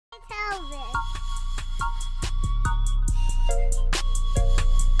Oh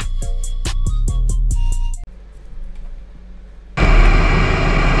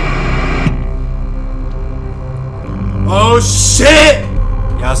shit!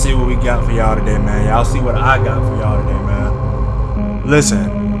 Y'all see what we got for y'all today, man. Y'all see what I got for y'all today, man. Listen,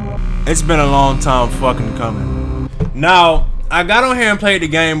 it's been a long time fucking coming. Now, I got on here and played the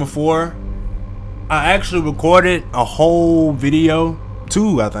game before. I actually recorded a whole video,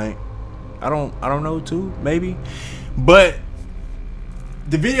 2, I think. I don't know, 2 maybe. But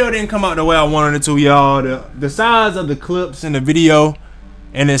the video didn't come out the way I wanted it to, y'all. The size of the clips in the video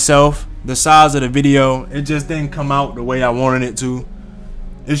in itself, the size of the video, it just didn't come out the way I wanted it to.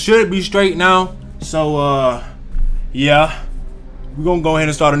 It should be straight now. So yeah, we're gonna go ahead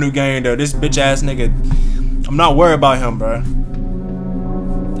and start a new game though. This bitch ass nigga, I'm not worried about him, bro.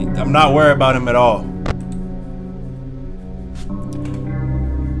 I'm not worried about him at all.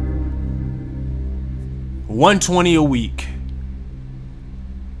 $120 a week.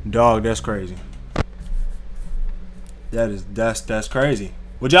 Dog, that's crazy. That's crazy.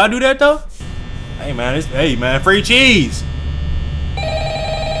 Would y'all do that though? Hey man, free cheese.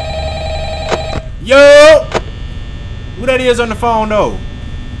 Yo! Who that is on the phone though?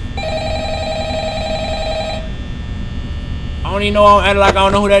 I don't even know, I act like I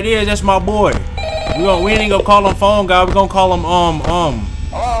don't know who that is. That's my boy. We ain't gonna call him phone guy, we gonna call him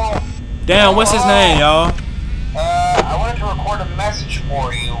Hello? Damn, what's his name, y'all? I wanted to record a message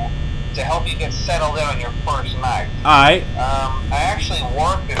for you to help you get settled in on your first night. Alright. I actually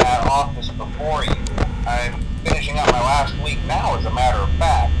worked in that office before you. I'm finishing up my last week now, as a matter of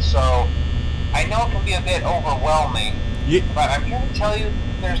fact, so I know it can be a bit overwhelming, but I'm here to tell you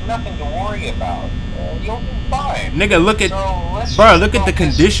there's nothing to worry about. You'll be fine. Nigga, look at, bro, look at the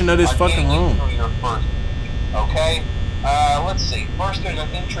condition of this fucking room. Your first week, okay? Let's see. First, there's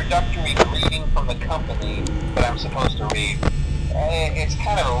an introductory greeting from the company that I'm supposed to read. It's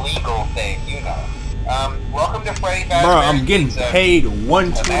kind of a legal thing, you know. Welcome to Freddy. Bro, I'm getting paid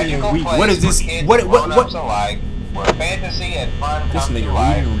 $120 a week. What is this? What? Alike, where fantasy and fun this come nigga to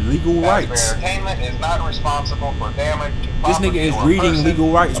life. reading legal rights. Entertainment is not responsible for damage to this nigga is reading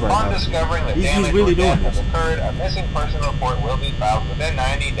legal rights right now. Upon discovering that damage or death has occurred, a missing person report will be filed within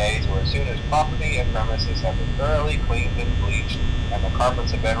 90 days, or as soon as property and premises have been thoroughly cleaned and bleached and the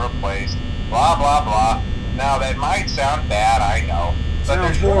carpets have been replaced. Blah blah blah. Now that might sound bad, I know, but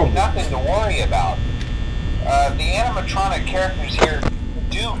there's really nothing to worry about. The animatronic characters here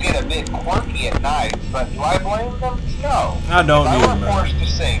do get a bit quirky at night, but do I blame them? No. I don't either, man. If I were forced to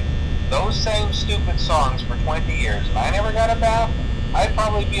sing those same stupid songs for 20 years and I never got a bath, I'd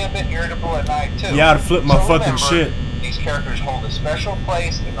probably be a bit irritable at night too. Yeah, I'd flip my fucking remember, shit. These characters hold a special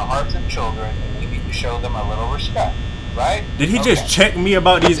place in the hearts of children, and we need to show them a little respect, right? Did he just check me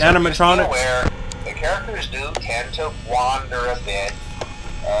about these animatronics? Aware, the characters do tend to wander a bit.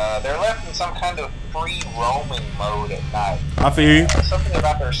 They're left in some kind of free roaming mode at night. I feel you. Something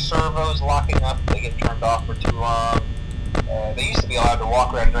about their servos locking up if they get turned off for too long. They used to be allowed to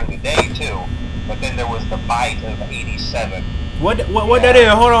walk around during the day too, but then there was the bite of 87. What that is?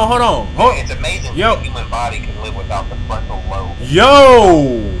 Hold on. It's amazing that the human body can live without the frontal lobe.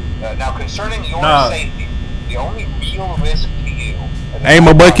 Yo! Now concerning your safety, the only real risk to you. Hey,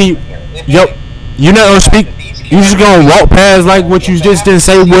 my boy, can you? You not gonna speak? You just gonna walk past like what you just didn't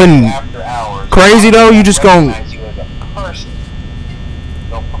say wasn't crazy though? You just gonna?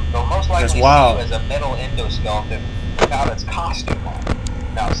 They'll most likely see you as a metal endoskeleton without its costume on.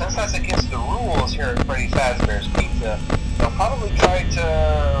 Now, since that's against the rules here at Freddy Fazbear's Pizza, they'll probably try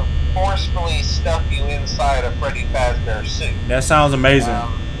to forcefully stuff you inside a Freddy Fazbear suit. That sounds amazing.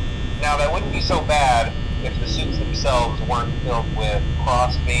 Now, that wouldn't be so bad if the suits themselves weren't filled with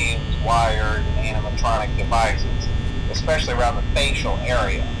cross beams, wires, and animatronic devices, especially around the facial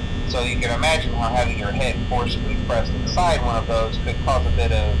area. So you can imagine how having your head forcibly pressed inside one of those could cause a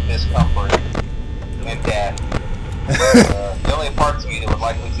bit of discomfort and death. The only parts of you that would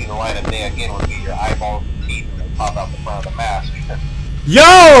likely see the light of day again would be your eyeballs and teeth when they pop out the front of the mask.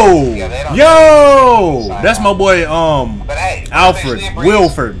 Yo! Yo! That's my boy, but hey, Alfred,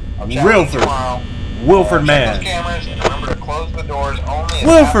 Wilford man. Those cameras and remember to close the doors only if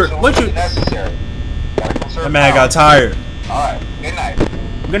Wilford, what you? Necessary. That man got tired. All right. Good night.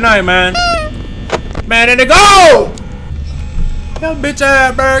 Good night, man. Man, there they go! That bitch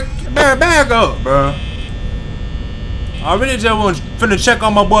ass back up, bro. I really just was finna check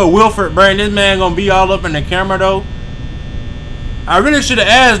on my boy Wilford, bro. And this man gonna be all up in the camera though. I really should have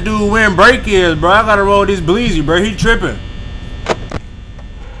asked dude when break is, bro. I gotta roll this Bleezy, bro. He tripping.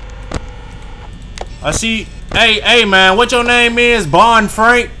 I see. Hey, man, what your name is? Bond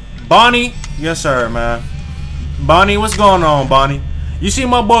Frank? Bonnie? Yes, sir, man. Bonnie, what's going on, Bonnie? You see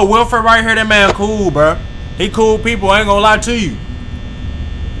my boy Wilfred right here? That man cool, bro. He cool people, I ain't gonna lie to you.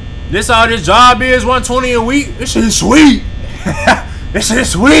 This all this job is, 120 a week. This shit sweet. This shit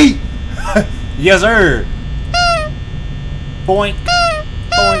sweet. Yes, sir. Boink.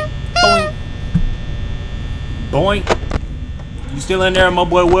 Boink. Boink. Boink. You still in there, my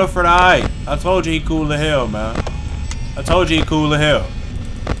boy Wilfred? Alright. I told you he cool as hell, man. I told you he cool as hell.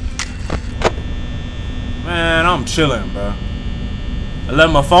 Man, I'm chilling, bro. I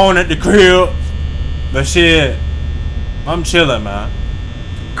left my phone at the crib. But shit, I'm chilling, man.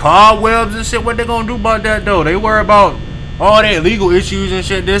 Cobwebs and shit, what they gonna do about that, though? They worry about all that legal issues and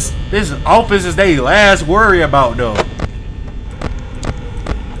shit. This office is they last worry about, though.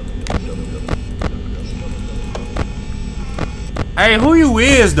 Hey, who you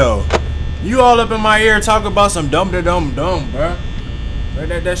is, though? You all up in my ear talking about some dumb, bro.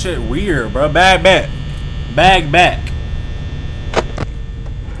 That shit weird, bro. Bag back. Bag back.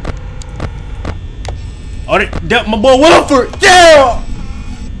 Oh, that my boy Wilfred. Yeah!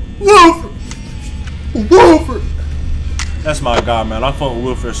 Wilfred. That's my guy, man. I fuck with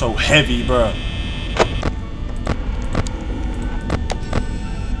Wilfred so heavy, bro.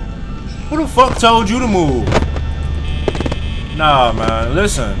 Who the fuck told you to move? Nah, man.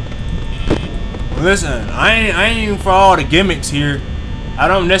 Listen. I ain't even for all the gimmicks here. I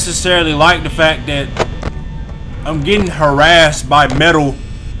don't necessarily like the fact that I'm getting harassed by metal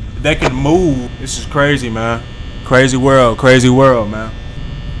that can move. This is crazy, man. Crazy world, man.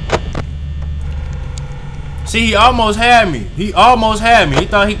 See, he almost had me. He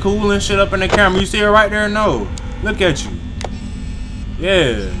thought he cool and shit up in the camera. You see it right there? No. Look at you.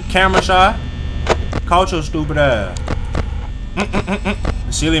 Yeah, camera shy. Caught your stupid ass.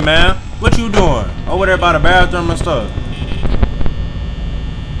 Silly man. What you doing? Over there by the bathroom and stuff.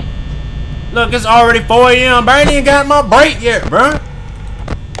 Look, it's already 4 AM, bro. I ain't even got my break yet, bro.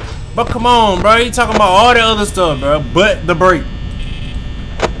 But come on, bro. You talking about all the other stuff, bro. But the break.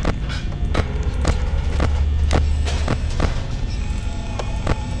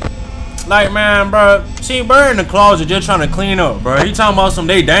 Like, man, bro. See, bro in the closet just trying to clean up, bro. He talking about some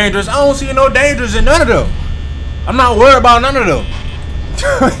they dangerous. I don't see no dangers in none of them. I'm not worried about none of them.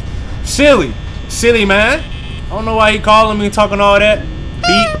 Silly, man. I don't know why he calling me talking all that.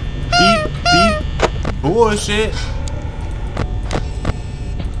 Beep. Bullshit.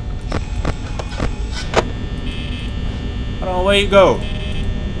 Hold on, where you go?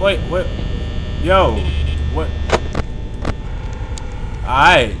 Wait, what? Yo, what?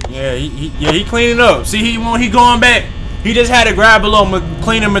 Alright, yeah, he cleaning up. See, he going back. He just had to grab a little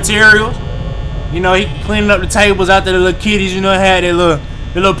cleaning materials. You know, he cleaning up the tables after the little kiddies. You know, had their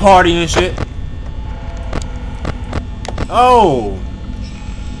little party and shit. Oh.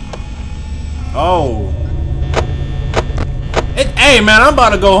 Hey, man, I'm about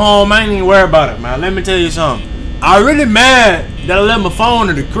to go home. I ain't even worried about it, man. Let me tell you something. I really mad that I left my phone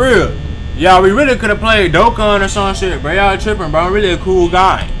in the crib. Y'all, we really could have played Dokkan or some shit, bro. Y'all tripping, bro. I'm really a cool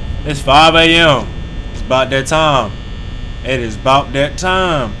guy. It's 5 AM. It's about that time. It is about that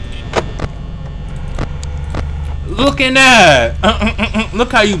time. Looking at.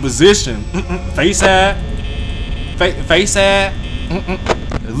 Look how you position. Face ad. Face ad.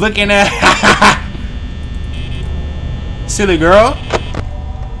 Looking at. Silly girl.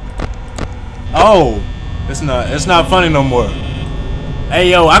 Oh, it's not funny no more. Hey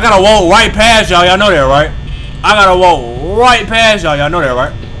yo, I gotta walk right past y'all. Y'all know that, right? I gotta walk right past y'all. Y'all know that,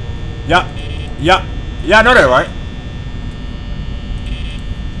 right? Y'all know that, right?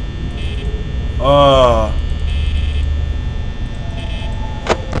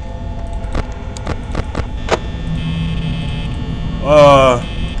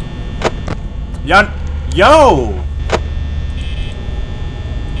 Yo.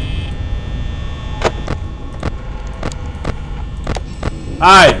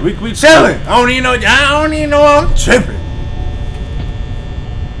 Alright, we chilling. I don't even know I'm tripping.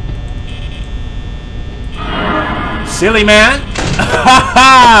 Silly man.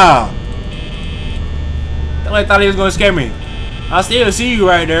 I thought he was gonna scare me. I still see you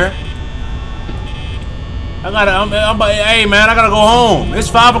right there. Hey man, I gotta go home. It's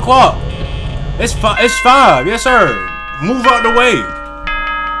 5 o'clock. It's 5. Yes sir. Move out the way.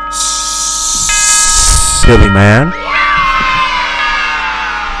 Silly man.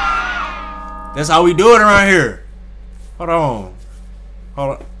 That's how we do it around here. Hold on.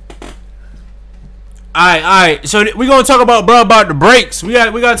 Alright. So we gonna talk about, bro, about the brakes. We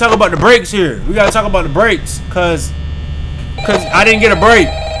gotta talk about the brakes here. We gotta talk about the brakes, cause I didn't get a break.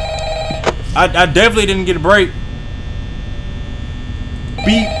 I definitely didn't get a break.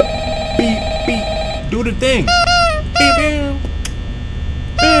 Beep. the thing.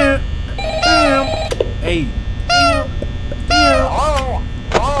 Hey. Hello?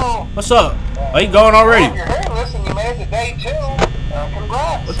 Hello? What's up? Are you going already? Well, if you're hearing this and you made it to day 2,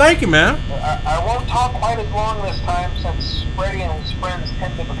 congrats. Well, thank you, man. I won't talk quite as long this time since Freddy and his friends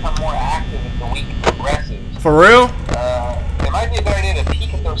tend to become more active as the week progresses. For real? It might be a good idea to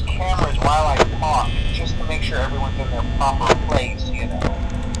peek at those cameras while I talk, just to make sure everyone's in their proper place, you know.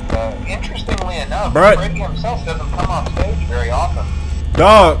 Interestingly enough, Freddy himself doesn't come off stage very often.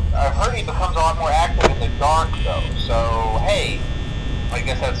 Dog. I've heard he becomes a lot more active in the dark, though, so, hey, I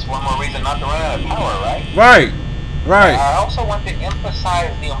guess that's one more reason not to run out of power, right? Right. Right. I also want to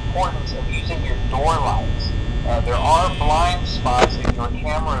emphasize the importance of using your door lights. There are blind spots in your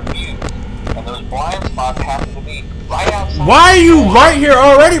camera view, and those blind spots happen to be right outside. Why are you right here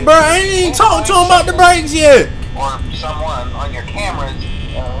already, bro? I ain't even talking to him about the brakes yet. Or someone on your cameras,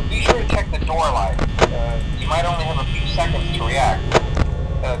 be sure to check the door light. You might only have a few seconds to react.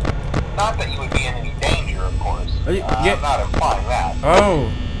 Not that you would be in any danger, of course. I'm not implying that.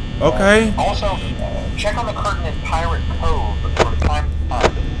 Oh, okay. Also, check on the curtain in Pirate Cove from time to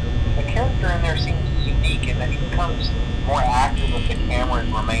time. The character in there seems unique in that he becomes more active if the cameras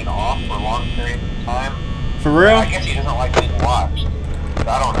remain off for long periods of time. For real? I guess he doesn't like being watched.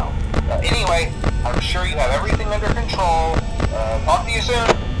 I don't know. Anyway, I'm sure you have everything under control. Talk to you soon.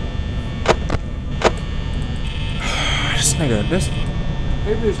 This nigga, this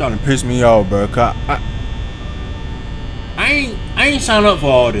starting to piss me off, bro. Cause I ain't signed up for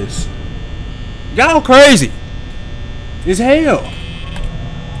all this. Y'all crazy as hell.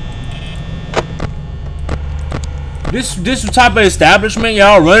 This type of establishment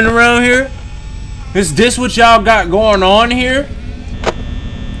y'all running around here? Is this what y'all got going on here?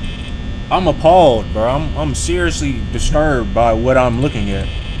 I'm appalled, bro. I'm seriously disturbed by what I'm looking at.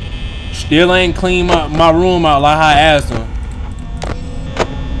 Still ain't clean my room out like I asked them.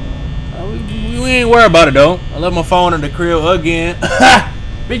 We ain't worried about it though. I left my phone in the crib again.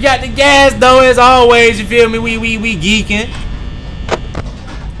 We got the gas though, as always. You feel me? We geeking.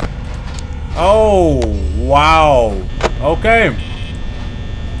 Oh wow. Okay.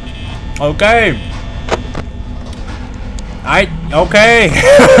 Okay. Okay.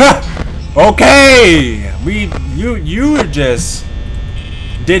 Okay. You just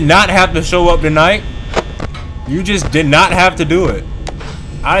did not have to show up tonight. You just did not have to do it.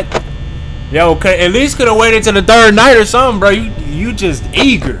 Okay, at least could have waited till the 3rd night or something, bro. You just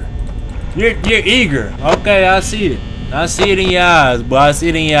eager. You're eager. Okay, I see it. I see it in your eyes, boy. I see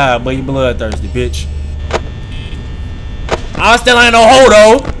it in your eyes, but you bloodthirsty, bitch. I still ain't no hoe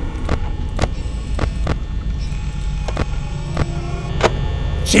though.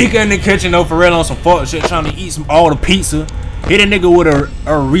 Chica in the kitchen though, for real, on some fuck shit, trying to eat all the pizza. Hit a nigga with a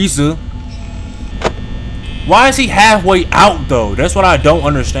Risa. Why is he halfway out though? That's what I don't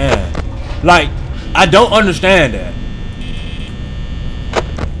understand. Like, I don't understand that.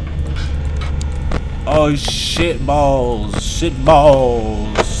 Oh, shit balls. Shit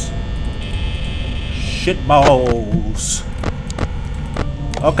balls. Shit balls.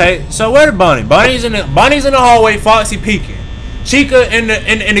 Okay, so where the bunny? Bunny's in the hallway, Foxy peeking. Chica in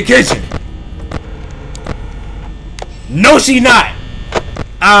the kitchen. No, she not.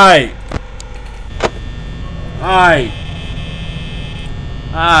 Alright. Alright.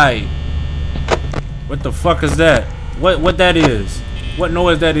 Alright. What the fuck is that? What that is? What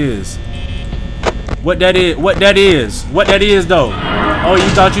noise that is? What that is though? Oh, you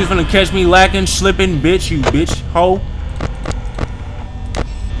thought you was gonna catch me lacking, slipping, bitch, you bitch hoe.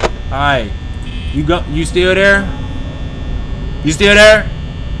 Alright. You still there? You still there?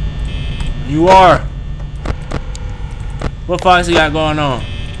 You are. What Foxy got going on?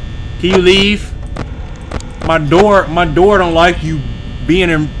 Can you leave? My door don't like you being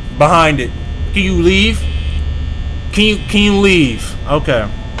in behind it. Can you leave? Can you leave? Okay.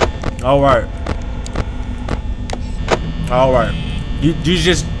 Alright. Alright. You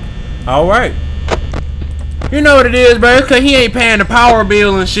just alright. You know what it is, bro. It's cause he ain't paying the power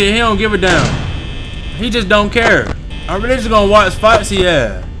bill and shit. He don't give a damn. He just don't care. I'm really just gonna watch Foxy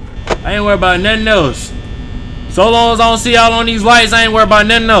ass. I ain't worried about nothing else. So long as I don't see y'all on these lights, I ain't worried about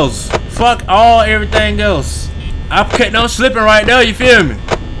nothing else. Fuck everything else. I'm cutting on slipping right there, you feel me?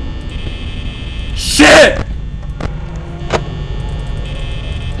 Shit!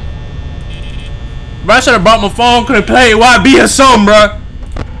 Bro, I should have brought my phone, could have played YB or something, bro.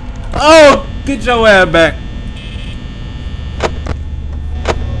 Oh, get your ass back.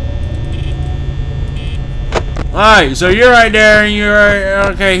 Alright, so you're right there, and you're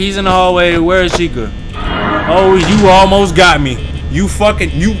right. Okay, he's in the hallway. Where is Chica? Oh, you almost got me. You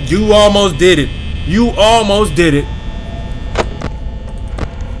almost did it. You almost did it.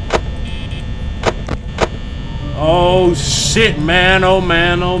 Oh shit, man. Oh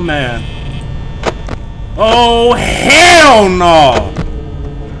man. Oh man. Oh hell no.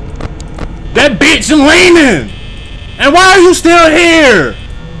 That bitch leaning. And why are you still here?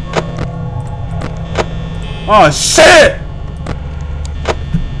 Oh shit.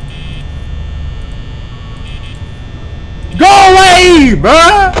 Go away,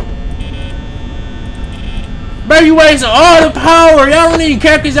 bruh. Bro, you wasting all the power. Y'all don't even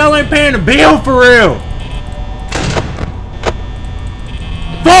care because y'all ain't paying the bill for real.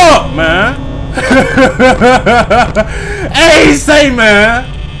 Fuck, man. Hey, say, man.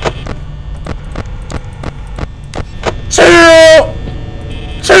 Chill.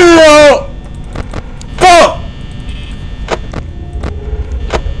 Chill. Fuck.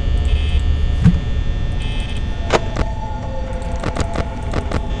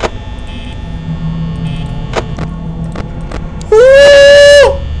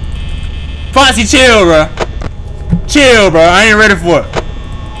 Woo! Foxy, chill, bro. Chill, bro. I ain't ready for it.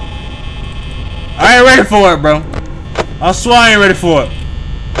 I ain't ready for it, bro. I swear I ain't ready for it.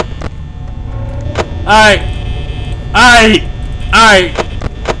 Alright. Alright. Alright.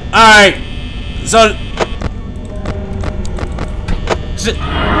 Alright. So. Shit.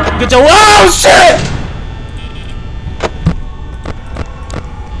 Get your. Oh, shit!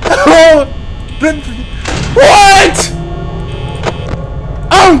 What?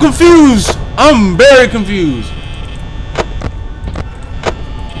 I'm confused. I'm very confused.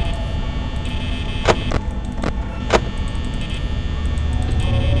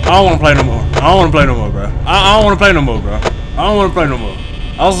 I don't want to play no more. I don't want to play no more, bro. I don't want to play no more, bro. I don't want to play no more.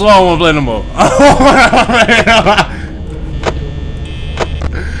 I swear I don't want to play no more.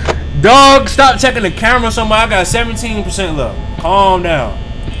 Dog, stop checking the camera so much. I got 17% left. Calm down.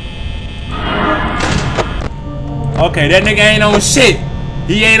 Okay, that nigga ain't on shit.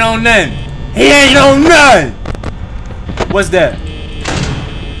 He ain't on nothing. He ain't on nothing. What's that?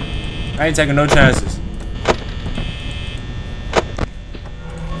 I ain't taking no chances.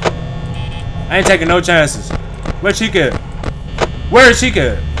 I ain't taking no chances. Where's Chica? Where is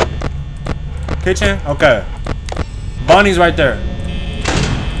Chica? Kitchen? Okay. Bonnie's right there.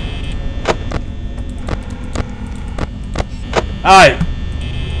 Alright.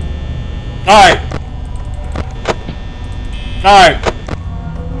 Alright. Alright.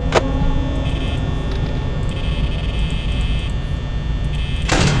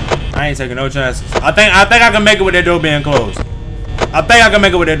 I ain't taking no chances. I think I can make it with that door being closed. I think I can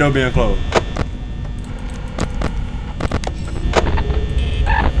make it with that door being closed.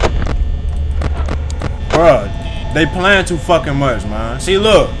 Bruh, they playing too fucking much, man. See,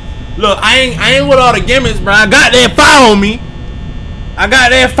 look, I ain't with all the gimmicks, bro. I got that fire on me. I got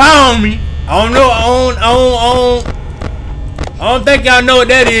that fire on me. I don't know. I don't think y'all know what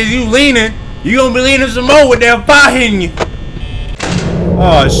that is. You leaning. You gonna be leaning some more with that fire hitting you.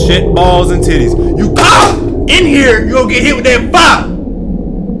 Oh shit, balls and titties. You come in here, you gonna get hit with that fire.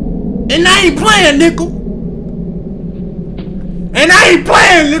 And I ain't playing, nickel. And I ain't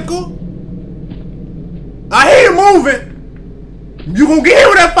playing, nickel. I hear you moving. You gonna get hit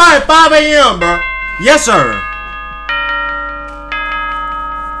with that fire at 5 a.m., bro. Yes, sir.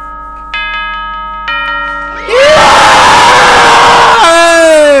 Yeah!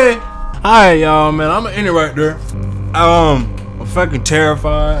 Alright, y'all, man. I'm gonna end it right there. I'm fucking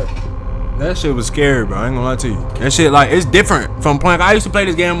terrified. That shit was scary, bro. I ain't gonna lie to you. That shit, like, it's different from playing. I used to play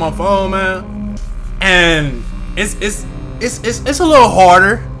this game on my phone, man. And it's a little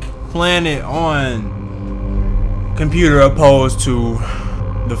harder playing it on computer opposed to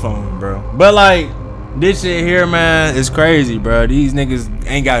the phone, bro. But like this shit here, man, is crazy, bro. These niggas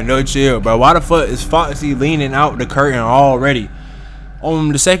ain't got no chill, bro. Why the fuck is Foxy leaning out the curtain already on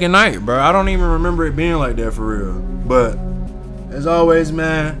the second night, bro? I don't even remember it being like that for real. But as always,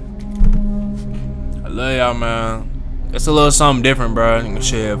 man, I love y'all, man. It's a little something different, bro.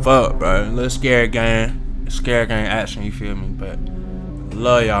 Shit, fuck, bro. A little scary game action, you feel me? But I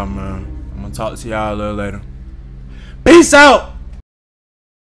love y'all, man. I'm gonna talk to y'all a little later. Peace out!